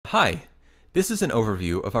Hi, this is an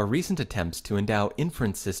overview of our recent attempts to endow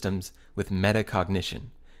inference systems with metacognition,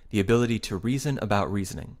 the ability to reason about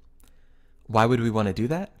reasoning. Why would we want to do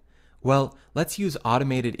that? Well, let's use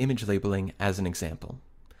automated image labeling as an example.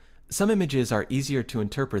 Some images are easier to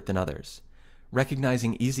interpret than others.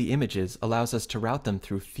 Recognizing easy images allows us to route them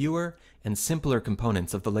through fewer and simpler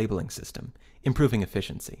components of the labeling system, improving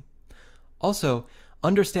efficiency. Also,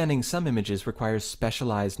 understanding some images requires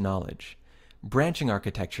specialized knowledge. Branching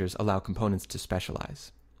architectures allow components to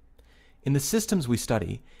specialize. In the systems we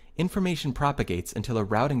study, information propagates until a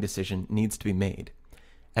routing decision needs to be made.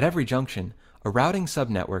 At every junction, a routing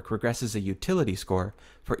subnetwork regresses a utility score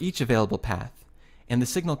for each available path, and the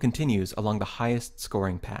signal continues along the highest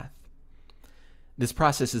scoring path. This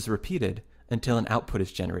process is repeated until an output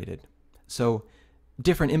is generated. So,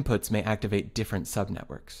 different inputs may activate different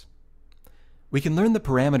subnetworks. We can learn the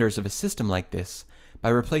parameters of a system like this by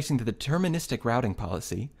replacing the deterministic routing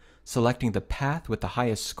policy, selecting the path with the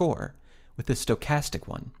highest score, with the stochastic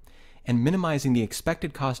one, and minimizing the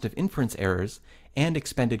expected cost of inference errors and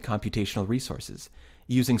expended computational resources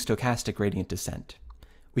using stochastic gradient descent.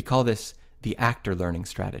 We call this the actor learning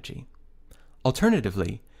strategy.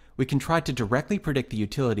 Alternatively, we can try to directly predict the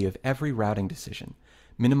utility of every routing decision,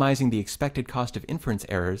 minimizing the expected cost of inference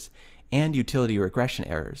errors and utility regression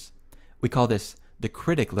errors. We call this the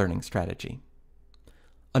critic learning strategy.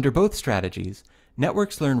 Under both strategies,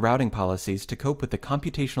 networks learn routing policies to cope with the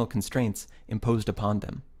computational constraints imposed upon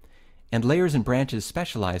them, and layers and branches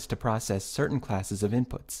specialize to process certain classes of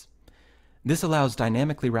inputs. This allows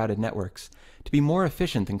dynamically routed networks to be more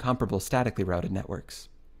efficient than comparable statically routed networks.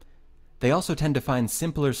 They also tend to find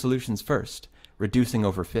simpler solutions first, reducing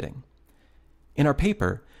overfitting. In our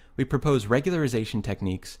paper, we propose regularization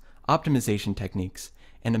techniques, optimization techniques,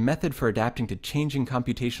 and a method for adapting to changing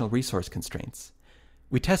computational resource constraints.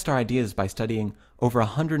 We test our ideas by studying over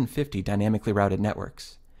 150 dynamically routed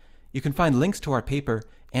networks. You can find links to our paper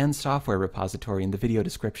and software repository in the video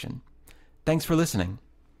description. Thanks for listening.